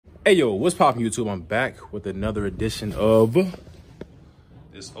Hey yo, what's poppin' YouTube? I'm back with another edition of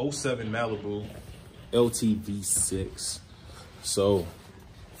this '07 Malibu LTV6. So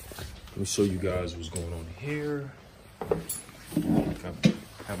let me show you guys what's going on here.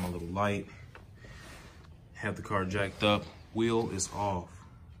 Have my little light, have the car jacked up, wheel is off.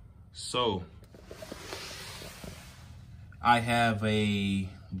 So I have a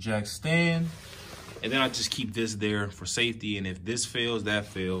jack stand, and then I just keep this there for safety. And if this fails, that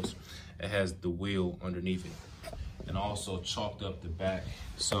fails. It has the wheel underneath it. And also chalked up the back.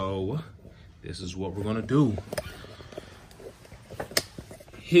 So this is what we're gonna do.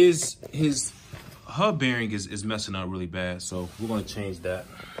 His hub bearing is messing up really bad. So we're gonna change that.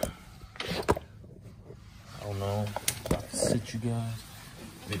 I don't know if I can sit you guys.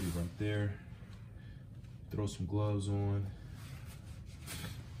 Maybe right there. Throw some gloves on.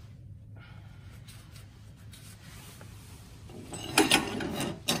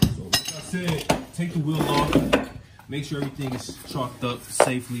 Said, take the wheel off, make sure everything is chalked up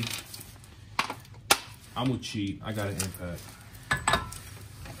safely. I'm gonna cheat, I got an impact.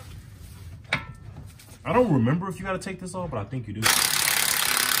 I don't remember if you gotta take this off, but I think you do.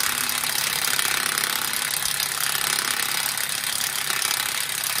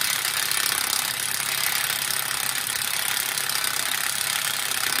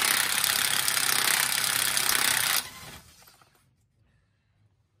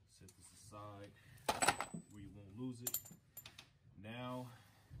 Where you won't lose it. Now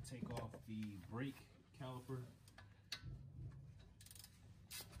take off the brake caliper.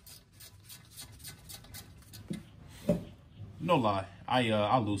 No lie,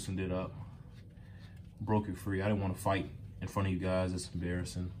 I loosened it up, broke it free. I didn't want to fight in front of you guys. It's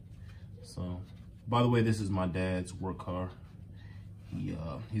embarrassing. So, by the way, this is my dad's work car.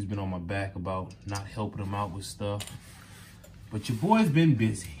 He's been on my back about not helping him out with stuff, but your boy's been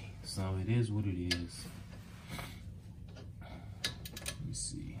busy. So it is what it is. Let me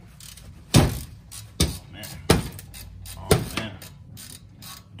see. Oh man. Oh man.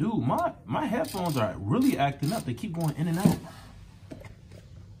 Dude, my headphones are really acting up. They keep going in and out.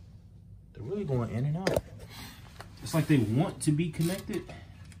 They're really going in and out. It's like they want to be connected,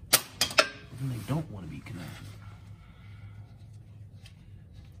 but then they don't want to be connected.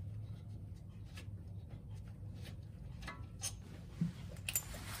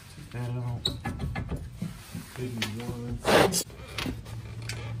 That out. Big one.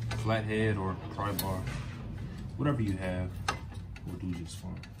 Flathead or pry bar, whatever you have will do just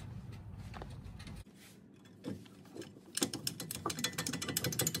fine.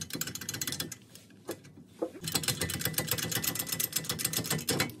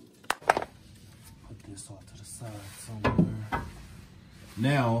 Put this off to the side somewhere.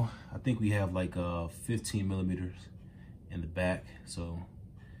 Now I think we have like 15 millimeters in the back, so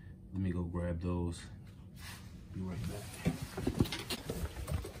let me go grab those. Be right back.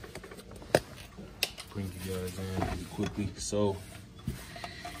 Bring you guys in really quickly. So,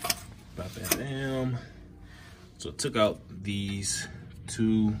 bam. So I took out these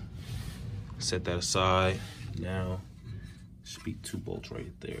two, set that aside. Now, should be 2 bolts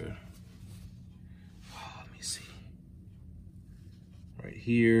right there. Oh, let me see. Right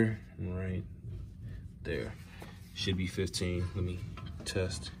here and right there. Should be 15. Let me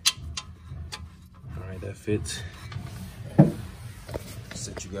test. All right, that fits.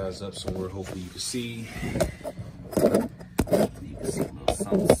 Set you guys up somewhere. Hopefully you can see. Hopefully you can see a little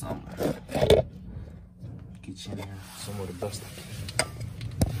something. Get you in there somewhere the best I can.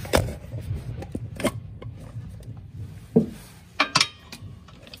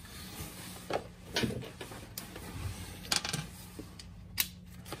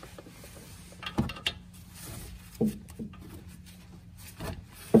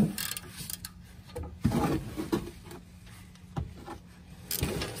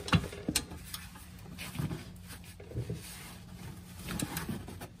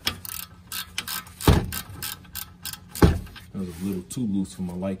 That was a little too loose for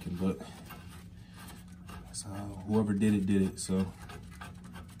my liking, but that's how whoever did it. So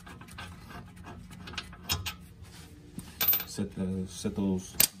set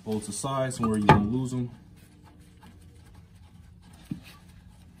those bolts aside somewhere you don't lose them.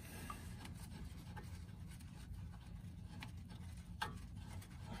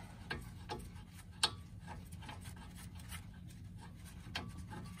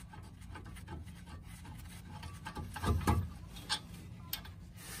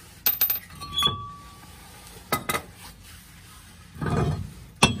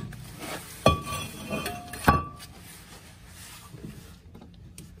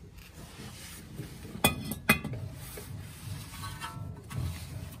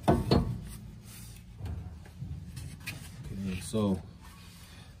 So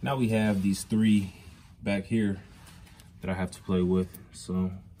now we have these 3 back here that I have to play with.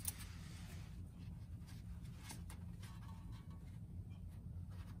 So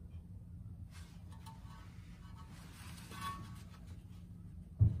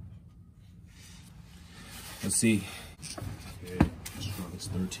let's see. Okay, let's try this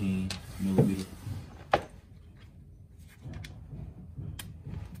 13mm.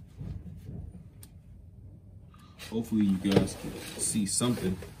 Hopefully you guys can see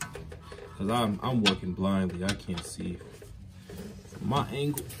something, because I'm working blindly. I can't see from my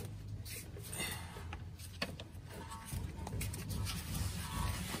angle.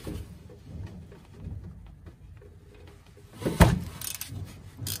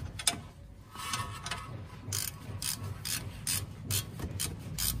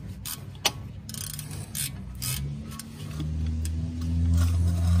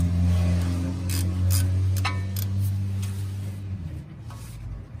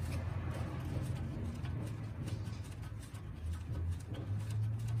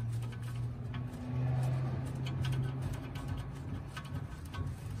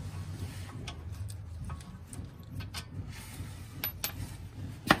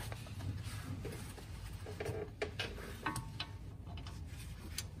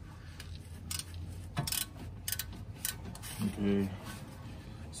 Okay,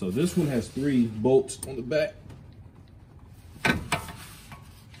 so this one has 3 bolts on the back.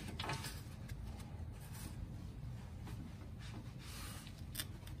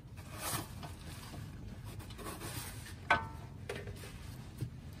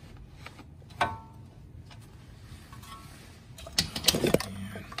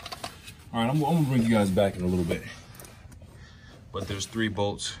 All right, I'm gonna bring you guys back in a little bit. But there's 3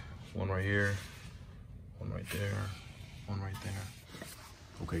 bolts, one right here, one right there, one right there.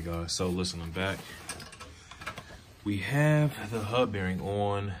 Okay guys, so listen, I'm back. We have the hub bearing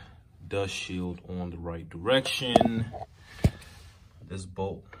on, dust shield on the right direction. This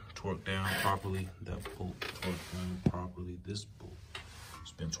bolt torqued down properly, that bolt torqued down properly, this bolt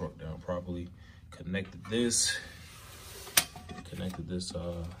has been torqued down properly. Connected this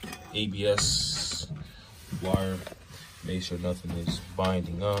ABS wire, make sure nothing is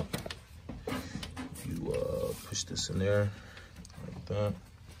binding up. If you push this in there like that.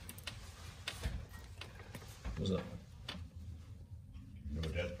 What's up? No,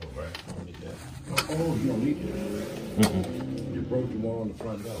 that's for right. I don't need that. Oh, you don't need that. You broke the one on the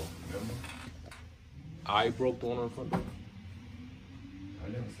front door, remember? I broke the one on the front door. I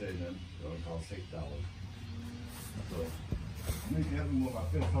never said nothing. So it cost $6. So, you need to help me move my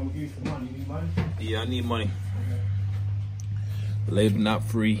fence. I'm gonna give you some money. You need money? Yeah, I need money. Labor not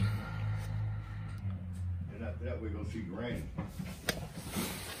free. And after that, we're gonna see Granny.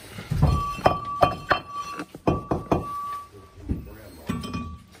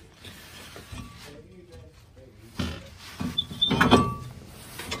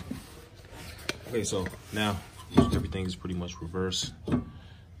 Okay, so now everything is pretty much reverse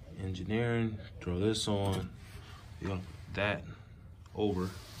engineering. Throw this on. You're gonna put that over.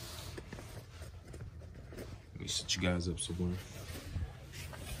 Let me set you guys up somewhere.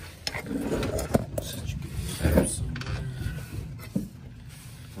 Set you guys up somewhere.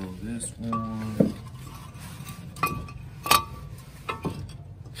 Throw this one.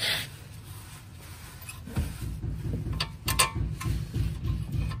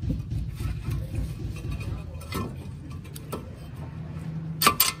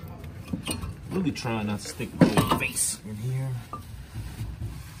 Really trying not to stick my whole face in here.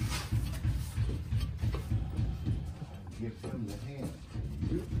 Give them the hand.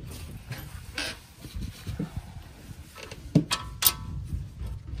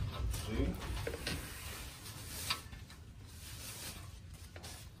 See?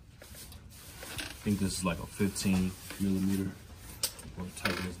 I think this is like a 15mm. I'm gonna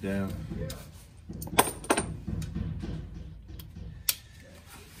tighten this down. Yeah.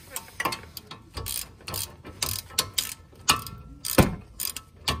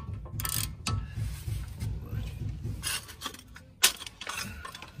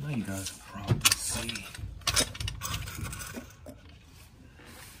 Now you guys can probably see.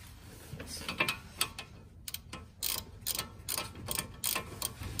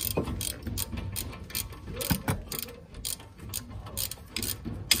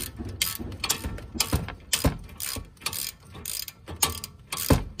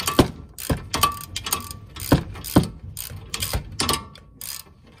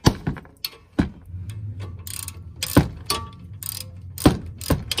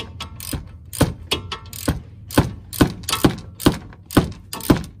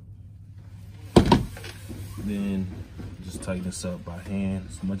 Then Just tighten this up by hand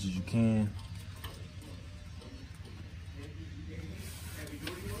as much as you can.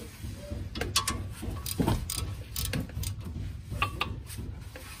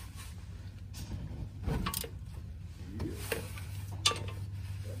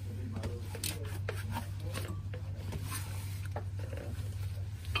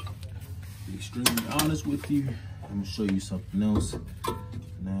 Be extremely honest with you. I'm gonna show you something else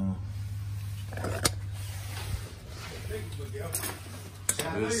now.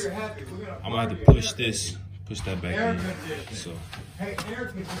 This, I'm gonna have to push that back in. So,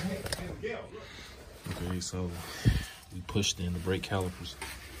 okay, so we pushed in the brake calipers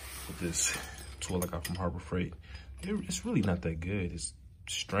with this tool I got from Harbor Freight. It's really not that good. It's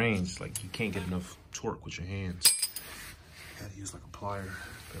strange, like you can't get enough torque with your hands. You gotta use like a plier,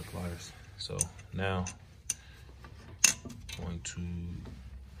 pair of pliers. So now I'm going to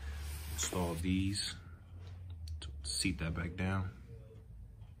install these to seat that back down.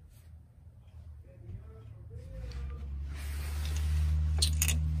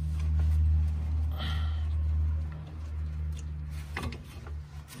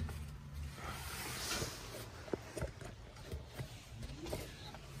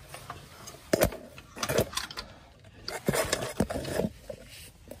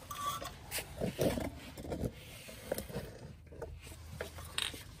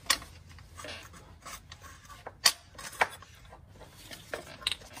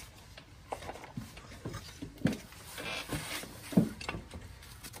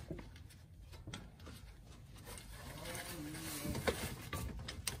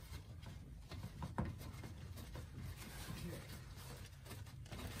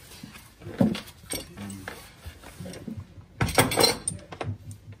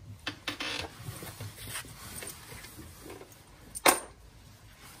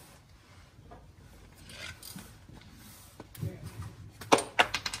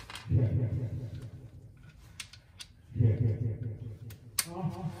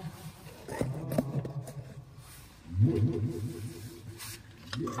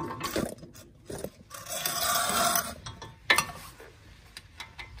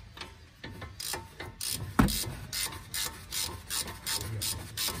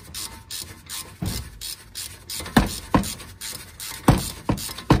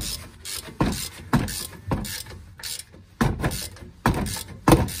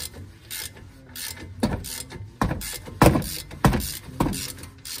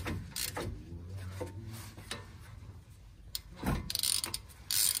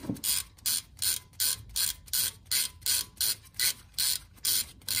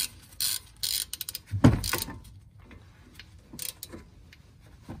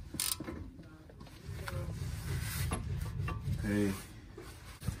 Okay.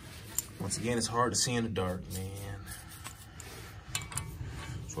 Once again, it's hard to see in the dark, man.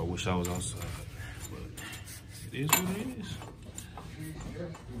 So I wish I was outside, but it is what it is.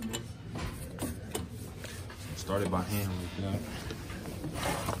 Started by hand like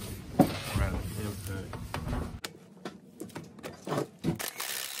that. Right on the impact.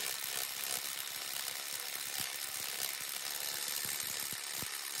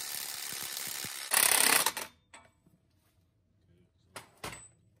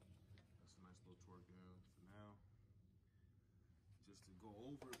 Go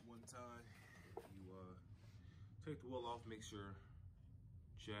over it one time. You take the wheel off, make sure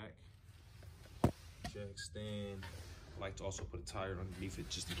jack stand. I like to also put a tire underneath it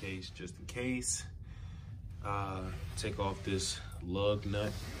just in case. Take off this lug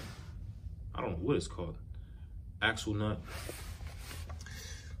nut. I don't know what it's called. Axle nut.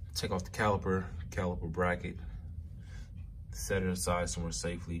 Take off the caliper bracket. Set it aside somewhere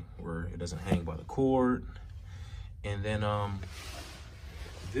safely where it doesn't hang by the cord. And then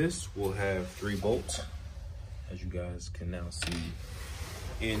this will have 3 bolts, as you guys can now see.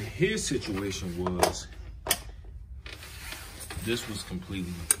 And his situation was, this was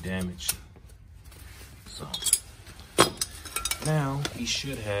completely damaged. So now he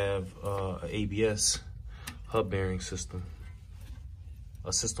should have an ABS hub bearing system,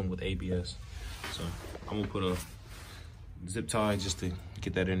 a system with ABS. So I'm gonna put a zip tie just to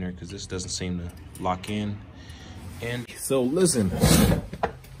get that in there because this doesn't seem to lock in. And so listen.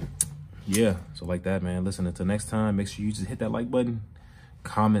 Yeah, so like that, man. Listen, until next time, make sure you just hit that like button,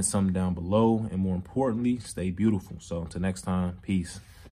 comment something down below, and more importantly, stay beautiful. So until next time, peace.